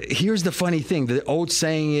as here's the funny thing. The old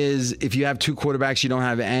saying is if you have 2 quarterbacks, you don't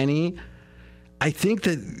have any. I think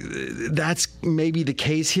that's maybe the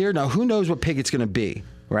case here. Now, who knows what Pickett's going to be,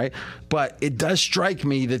 right? But it does strike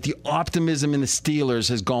me that the optimism in the Steelers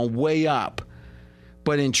has gone way up.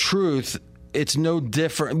 But in truth, it's no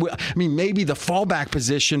different. I mean, maybe the fallback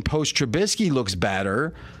position post Trubisky looks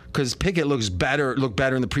better, because Pickett looked better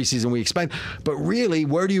in the preseason we expect. But really,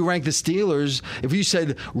 where do you rank the Steelers? If you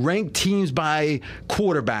said rank teams by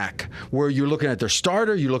quarterback, where you're looking at their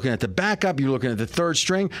starter, you're looking at the backup, you're looking at the third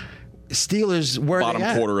string, Steelers, where bottom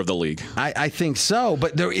quarter of the league. I think so,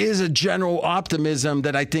 but there is a general optimism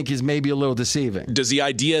that I think is maybe a little deceiving. Does the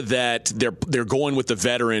idea that they're going with the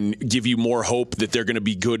veteran give you more hope that they're going to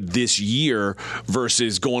be good this year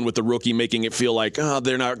versus going with the rookie, making it feel like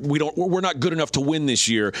we're not good enough to win this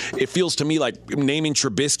year? It feels to me like naming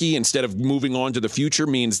Trubisky instead of moving on to the future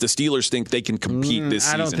means the Steelers think they can compete this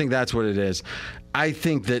season. I don't think that's what it is. I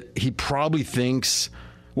think that he probably thinks.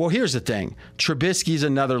 Well, here's the thing. Trubisky's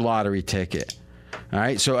another lottery ticket. All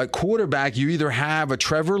right, so at quarterback, you either have a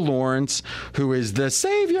Trevor Lawrence, who is the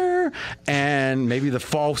savior, and maybe the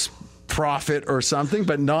false prophet or something,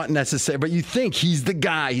 but not necessarily. But you think he's the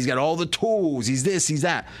guy. He's got all the tools. He's this, he's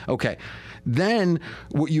that. Okay. Then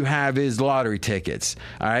what you have is lottery tickets.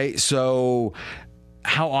 All right, so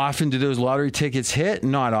how often do those lottery tickets hit?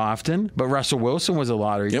 Not often, but Russell Wilson was a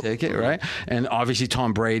lottery ticket, right? And obviously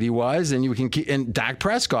Tom Brady was, and Dak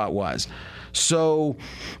Prescott was. So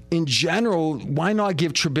in general, why not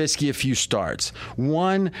give Trubisky a few starts?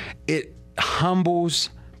 One, it humbles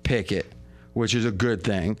Pickett, which is a good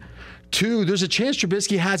thing. 2, there's a chance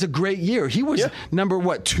Trubisky has a great year. He was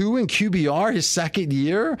number 2 in QBR his second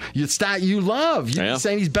year. The stat you love. You're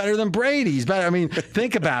saying he's better than Brady. He's better. I mean,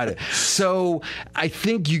 think about it. So I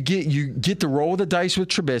think you get to roll the dice with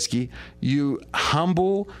Trubisky. You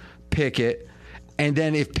humble Pickett. And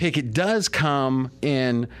then if Pickett does come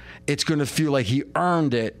in, it's going to feel like he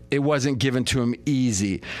earned it. It wasn't given to him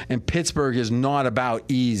easy. And Pittsburgh is not about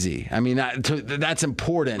easy. I mean, that's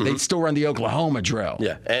important. They still run the Oklahoma drill.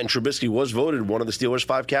 Yeah, and Trubisky was voted one of the Steelers'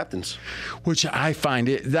 5 captains. Which I find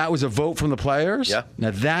that was a vote from the players? Yeah.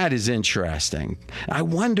 Now, that is interesting. I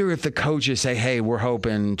wonder if the coaches say, hey, we're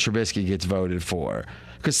hoping Trubisky gets voted for.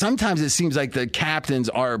 Because sometimes it seems like the captains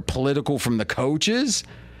are political from the coaches.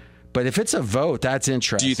 But if it's a vote, that's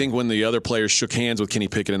interesting. Do you think when the other players shook hands with Kenny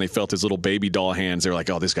Pickett and they felt his little baby doll hands, they were like,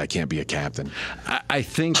 oh, this guy can't be a captain? I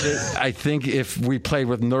think if we played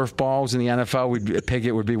with Nerf balls in the NFL,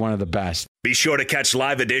 Pickett would be one of the best. Be sure to catch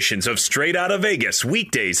live editions of Straight Outta Vegas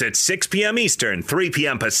weekdays at 6 p.m. Eastern, 3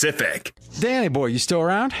 p.m. Pacific. Danny boy, you still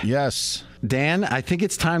around? Yes. Dan, I think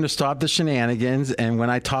it's time to stop the shenanigans, and when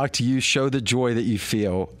I talk to you, show the joy that you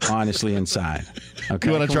feel honestly inside. Okay.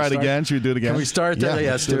 You want to try it again? Should we do it again? Can we start there?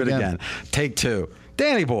 Yeah, let's do it again. Take 2.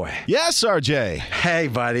 Danny boy. Yes, RJ. Hey,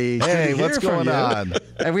 buddy. Hey, what's going on?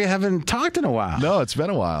 And we haven't talked in a while. No, it's been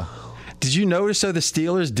a while. Did you notice, though, the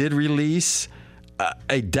Steelers did release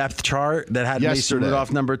a depth chart that had Mason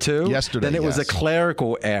Rudolph number 2? Yesterday, then it was a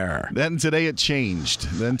clerical error. Then today it changed.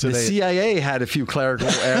 Then today the CIA had a few clerical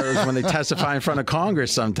errors when they testify in front of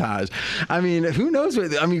Congress sometimes. I mean, who knows?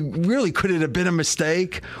 Really, could it have been a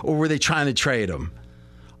mistake, or were they trying to trade him?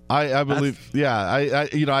 I believe,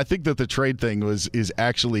 I think that the trade thing is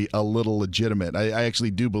actually a little legitimate. I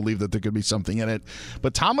actually do believe that there could be something in it.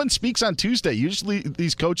 But Tomlin speaks on Tuesday. Usually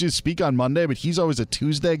these coaches speak on Monday, but he's always a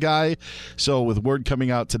Tuesday guy. So with word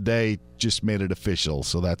coming out today, just made it official.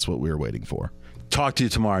 So that's what we were waiting for. Talk to you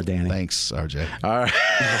tomorrow, Danny. Thanks, RJ. All right.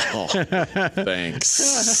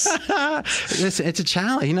 Thanks. Listen, it's a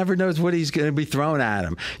challenge. He never knows what he's going to be thrown at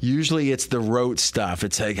him. Usually it's the rote stuff.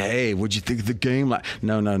 It's like, hey, what'd you think of the game?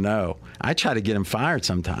 No. I try to get him fired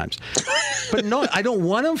sometimes. But no, I don't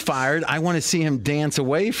want him fired. I want to see him dance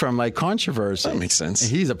away from controversy. That makes sense.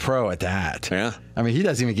 And he's a pro at that. Yeah. I mean, he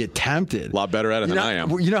doesn't even get tempted. A lot better at it than I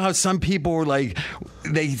am. You know how some people are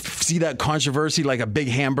they see that controversy like a big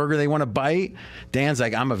hamburger they want to bite? Dan's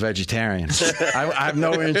like, I'm a vegetarian. I have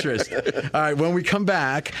no interest. All right, when we come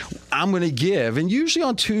back, I'm going to give, and usually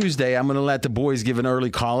on Tuesday, I'm going to let the boys give an early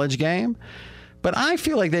college game. But I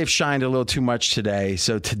feel like they've shined a little too much today.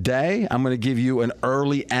 So today, I'm going to give you an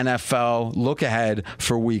early NFL look ahead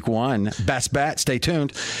for week 1. Best bet. Stay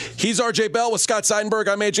tuned. He's RJ Bell with Scott Seidenberg.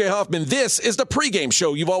 I'm AJ Hoffman. This is the pregame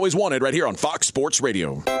show you've always wanted right here on Fox Sports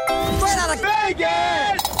Radio. Right out of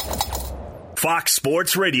Vegas! Fox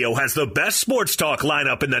Sports Radio has the best sports talk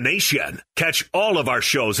lineup in the nation. Catch all of our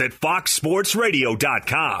shows at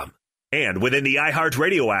foxsportsradio.com. And within the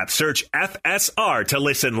iHeartRadio app, search FSR to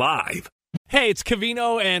listen live. Hey, it's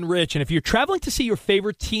Covino and Rich, and if you're traveling to see your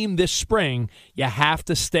favorite team this spring, you have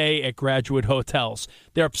to stay at Graduate Hotels.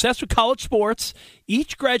 They're obsessed with college sports.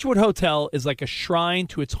 Each Graduate Hotel is like a shrine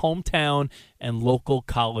to its hometown and local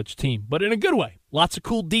college team, but in a good way. Lots of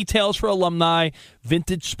cool details for alumni,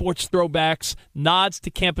 vintage sports throwbacks, nods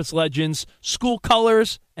to campus legends, school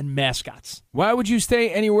colors, and mascots. Why would you stay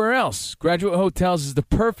anywhere else? Graduate Hotels is the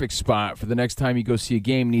perfect spot for the next time you go see a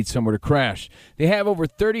game and need somewhere to crash. They have over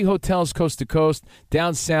 30 hotels coast to coast,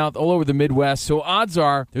 down south, all over the Midwest, so odds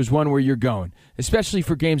are there's one where you're going, especially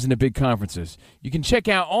for games in the big conferences. You can check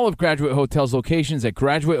out all of Graduate Hotels' locations at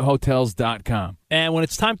graduatehotels.com. And when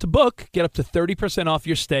it's time to book, get up to 30% off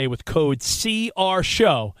your stay with code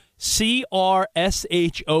CRSHOW. CRSHOW.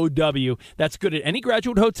 That's good at any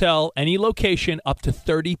Graduate Hotel, any location, up to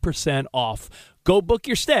 30% off. Go book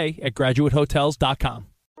your stay at graduatehotels.com.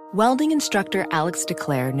 Welding instructor Alex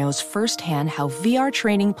DeClaire knows firsthand how VR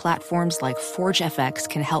training platforms like ForgeFX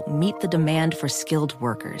can help meet the demand for skilled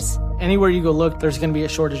workers. Anywhere you go look, there's going to be a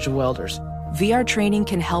shortage of welders. VR training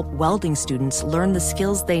can help welding students learn the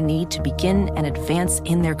skills they need to begin and advance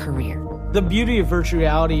in their career. The beauty of virtual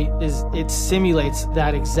reality is it simulates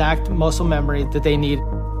that exact muscle memory that they need.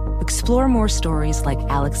 Explore more stories like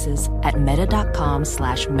Alex's at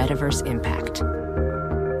meta.com/metaverseimpact.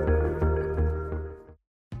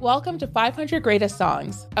 Welcome to 500 Greatest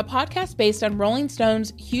Songs, a podcast based on Rolling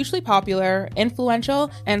Stone's hugely popular, influential,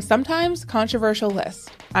 and sometimes controversial list.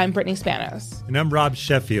 I'm Brittany Spanos. And I'm Rob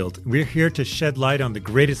Sheffield. We're here to shed light on the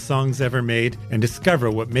greatest songs ever made and discover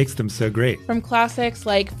what makes them so great. From classics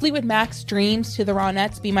like Fleetwood Mac's Dreams to the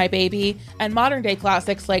Ronettes' Be My Baby, and modern-day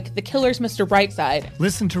classics like The Killers' Mr. Brightside.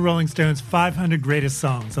 Listen to Rolling Stone's 500 Greatest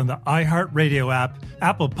Songs on the iHeartRadio app,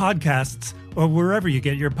 Apple Podcasts, or wherever you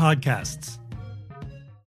get your podcasts.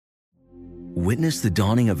 Witness the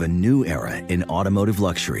dawning of a new era in automotive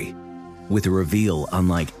luxury with a reveal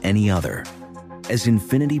unlike any other as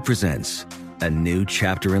Infiniti presents a new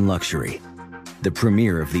chapter in luxury, the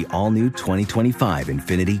premiere of the all-new 2025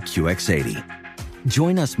 Infiniti QX80.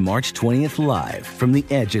 Join us March 20th live from the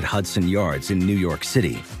Edge at Hudson Yards in New York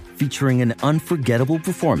City, featuring an unforgettable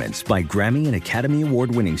performance by Grammy and Academy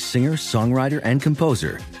Award-winning singer, songwriter, and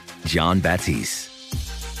composer Jon Batiste.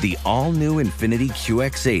 The all-new Infiniti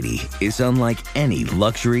QX80 is unlike any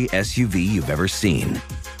luxury SUV you've ever seen.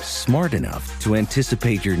 Smart enough to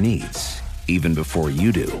anticipate your needs, even before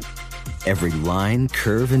you do. Every line,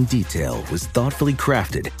 curve, and detail was thoughtfully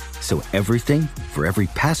crafted, so everything for every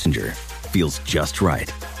passenger feels just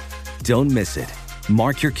right. Don't miss it.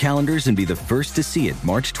 Mark your calendars and be the first to see it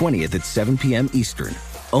March 20th at 7 p.m. Eastern,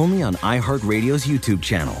 only on iHeartRadio's YouTube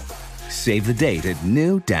channel. Save the date at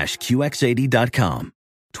new-QX80.com.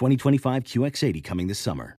 2025 QX80 coming this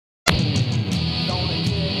summer.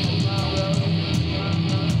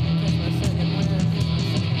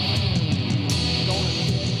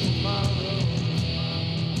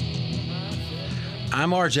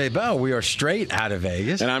 I'm RJ Bell. We are straight out of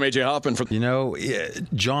Vegas. And I'm AJ Hoffman.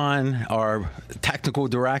 John, our technical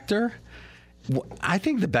director, I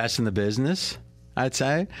think the best in the business. I'd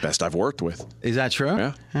say. Best I've worked with. Is that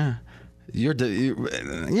true? Yeah.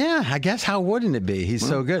 Yeah, I guess how wouldn't it be? He's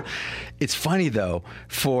so good. It's funny though,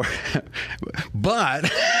 but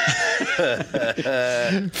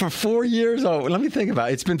for 4 years, let me think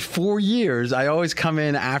about it. It's been 4 years. I always come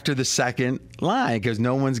in after the second line because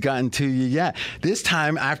no one's gotten to you yet. This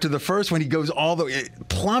time after the first one, he goes it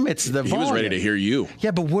plummets the volume. He was ready to hear you.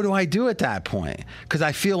 Yeah, but what do I do at that point? Because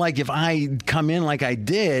I feel like if I come in like I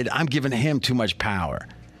did, I'm giving him too much power.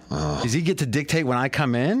 Does he get to dictate when I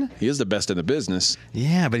come in? He is the best in the business.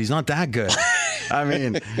 Yeah, but he's not that good. I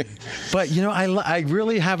mean, but I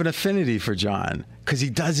really have an affinity for John because he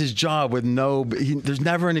does his job with there's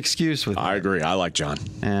never an excuse with him. I agree. I like John.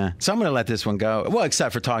 Yeah. So I'm going to let this one go. Well,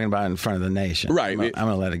 except for talking about it in front of the nation. Right. I'm going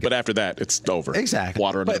to let it go. But after that, it's over. Exactly.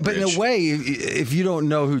 Water under the bridge. But in a way, if you don't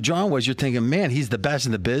know who John was, you're thinking, man, he's the best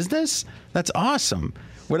in the business? That's awesome.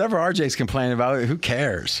 Whatever RJ's complaining about, who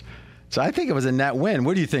cares? So I think it was a net win.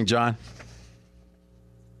 What do you think, John?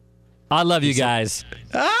 I love you guys.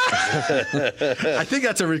 I think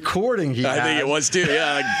that's a recording he had. I think it was too.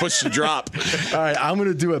 Yeah, like push to drop. All right, I'm going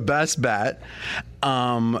to do a best bet.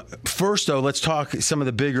 First, though, let's talk some of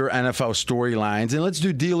the bigger NFL storylines. And let's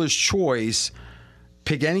do dealer's choice.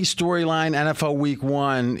 Pick any storyline, NFL Week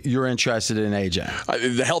 1 you're interested in,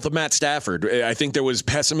 AJ. The health of Matt Stafford. I think there was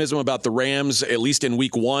pessimism about the Rams, at least in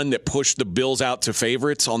Week 1, that pushed the Bills out to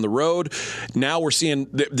favorites on the road. Now we're seeing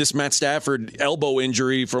this Matt Stafford elbow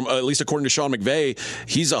injury from, at least according to Sean McVay,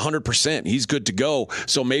 he's 100%. He's good to go.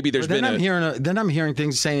 So maybe there's been Then I'm hearing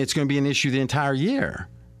things saying it's going to be an issue the entire year.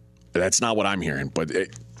 That's not what I'm hearing. But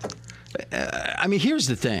I mean, here's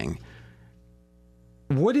the thing.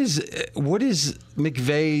 What is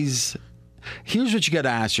McVay's? Here's what you got to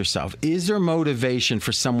ask yourself: is there motivation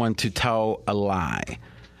for someone to tell a lie?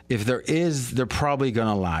 If there is, they're probably going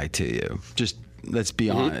to lie to you. Just let's be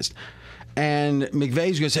honest. And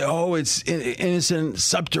McVay's going to say, "Oh, it's innocent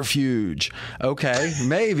subterfuge." Okay,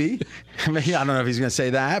 maybe. I don't know if he's going to say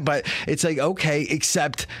that, but it's like, okay,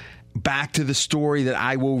 except. Back to the story that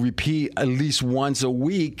I will repeat at least once a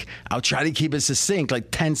week. I'll try to keep it succinct,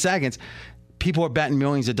 like 10 seconds. People are betting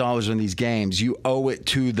millions of dollars on these games. You owe it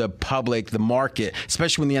to the public, the market,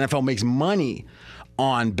 especially when the NFL makes money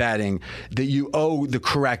on betting, that you owe the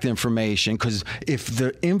correct information. Because if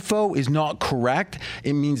the info is not correct,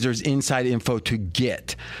 it means there's inside info to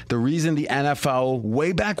get. The reason the NFL,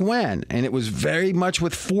 way back when, and it was very much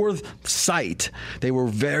with foresight, they were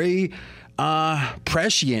very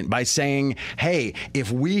prescient by saying, hey,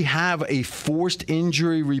 if we have a forced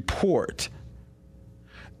injury report,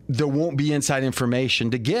 there won't be inside information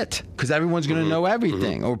to get because everyone's going to know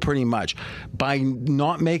everything, or pretty much. By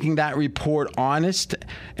not making that report honest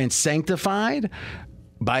and sanctified,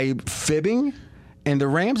 by fibbing, and the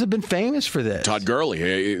Rams have been famous for this. Todd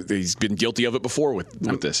Gurley, he's been guilty of it before with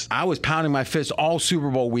this. I was pounding my fist all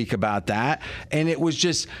Super Bowl week about that, and it was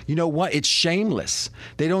just, you know what? It's shameless.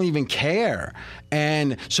 They don't even care.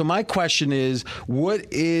 And so my question is,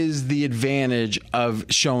 what is the advantage of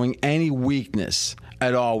showing any weakness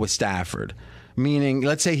at all with Stafford? Meaning,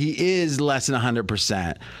 let's say he is less than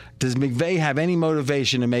 100%. Does McVay have any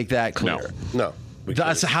motivation to make that clear? No.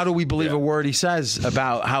 How do we believe a word he says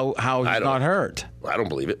about how he's not hurt? I don't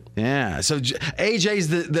believe it. Yeah. So AJ's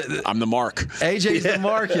the I'm the mark. AJ's the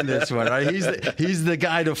mark in this one, right? He's the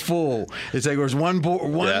guy to fool. It's like there's one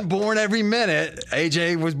born every minute.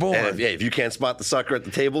 AJ was born. And if you can't spot the sucker at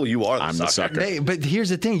the table, you are the sucker. Hey, but here's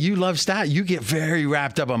the thing: you love stat. You get very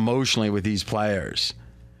wrapped up emotionally with these players.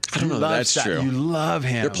 I don't know if that's true. You love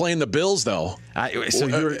him. They're playing the Bills, though.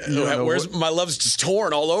 Where's my love's just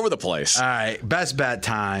torn all over the place. All right, best bet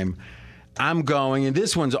time. I'm going, and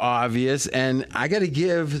this one's obvious, and I got to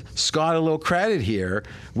give Scott a little credit here.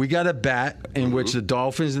 We got a bet in which the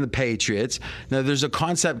Dolphins and the Patriots. Now, there's a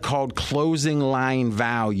concept called closing line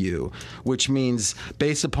value, which means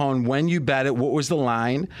based upon when you bet it, what was the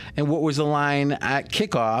line, and what was the line at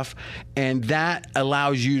kickoff, and that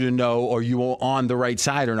allows you to know are you on the right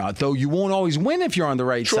side or not. Though you won't always win if you're on the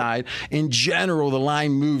right side. In general, the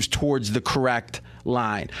line moves towards the correct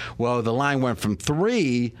line. Well, the line went from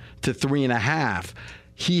 3 to 3.5.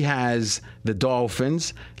 He has the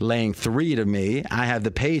Dolphins laying 3 to me. I have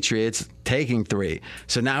the Patriots taking 3.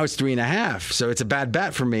 So now it's 3.5. So it's a bad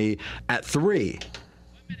bet for me at 3.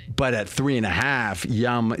 But at 3.5,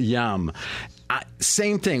 yum.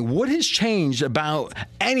 Same thing. What has changed about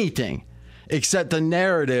anything except the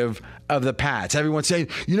narrative of the Pats? Everyone's saying,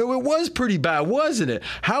 it was pretty bad, wasn't it?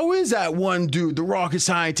 How is that one dude, the rocket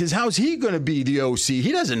scientist, how's he going to be the OC?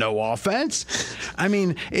 He doesn't know offense. I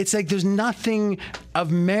mean, it's like there's nothing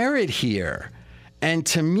of merit here. And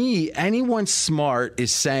to me, anyone smart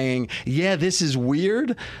is saying, yeah, this is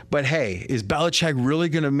weird, but hey, is Belichick really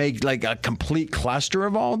going to make like a complete cluster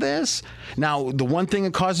of all this? Now, the one thing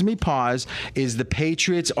that causes me pause is the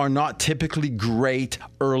Patriots are not typically great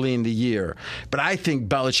early in the year. But I think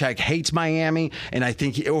Belichick hates Miami, and I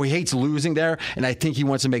think he hates losing there, and I think he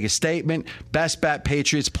wants to make a statement. Best bet,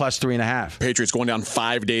 Patriots plus 3.5. Patriots going down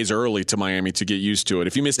 5 days early to Miami to get used to it.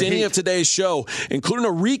 If you missed any of today's show, including a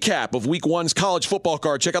recap of Week 1's college football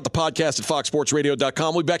card, check out the podcast at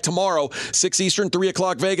foxsportsradio.com. We'll be back tomorrow, 6 Eastern, 3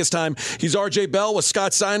 o'clock Vegas time. He's RJ Bell with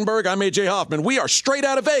Scott Seinberg. I'm AJ Hoffman. We are straight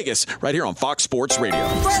out of Vegas right here on Fox Sports Radio.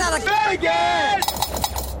 Straight out of Vegas!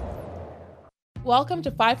 Welcome to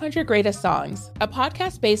 500 Greatest Songs, a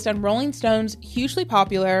podcast based on Rolling Stone's hugely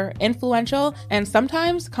popular, influential, and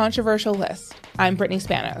sometimes controversial list. I'm Brittany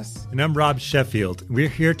Spanos. And I'm Rob Sheffield. We're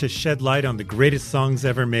here to shed light on the greatest songs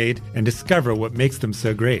ever made and discover what makes them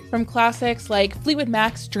so great. From classics like Fleetwood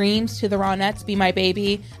Mac's Dreams to the Ronettes' Be My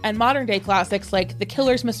Baby, and modern-day classics like The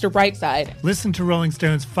Killers' Mr. Brightside. Listen to Rolling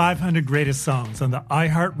Stone's 500 Greatest Songs on the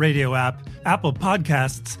iHeartRadio app, Apple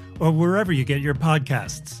Podcasts, or wherever you get your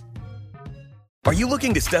podcasts. Are you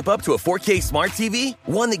looking to step up to a 4K smart TV?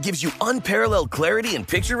 One that gives you unparalleled clarity and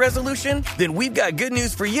picture resolution? Then we've got good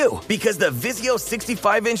news for you, because the Vizio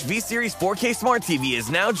 65-inch V-Series 4K smart TV is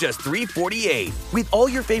now just $348. With all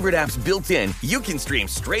your favorite apps built in, you can stream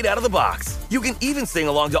straight out of the box. You can even sing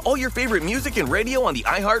along to all your favorite music and radio on the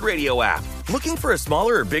iHeartRadio app. Looking for a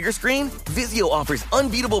smaller or bigger screen? Vizio offers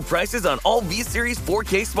unbeatable prices on all V-Series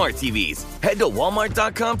 4K smart TVs. Head to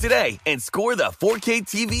Walmart.com today and score the 4K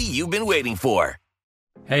TV you've been waiting for.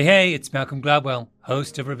 Hey, it's Malcolm Gladwell,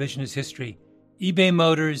 host of Revisionist History. eBay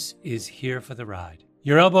Motors is here for the ride.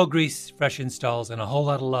 Your elbow grease, fresh installs, and a whole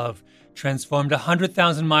lot of love transformed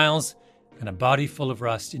 100,000 miles and a body full of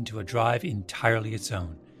rust into a drive entirely its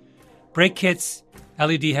own. Brake kits,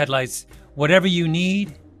 LED headlights, whatever you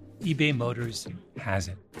need, eBay Motors has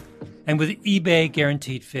it. And with eBay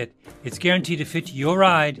Guaranteed Fit, it's guaranteed to fit your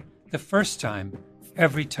ride the first time,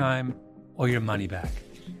 every time, or your money back.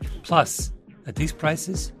 Plus, at these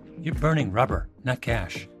prices, you're burning rubber, not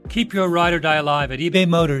cash. Keep your ride or die alive at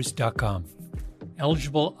ebaymotors.com.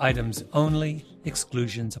 Eligible items only.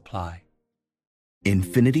 Exclusions apply.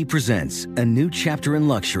 Infiniti presents a new chapter in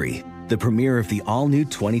luxury, the premiere of the all-new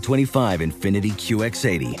 2025 Infiniti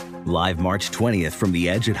QX80, live March 20th from the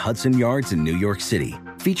Edge at Hudson Yards in New York City,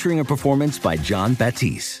 featuring a performance by John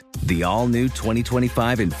Batiste. The all-new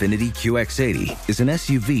 2025 Infiniti QX80 is an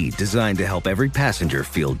SUV designed to help every passenger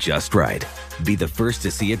feel just right. Be the first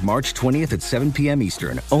to see it March 20th at 7 p.m.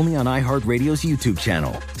 Eastern, only on iHeartRadio's YouTube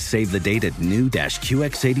channel. Save the date at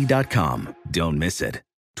new-QX80.com. Don't miss it.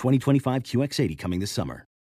 2025 QX80 coming this summer.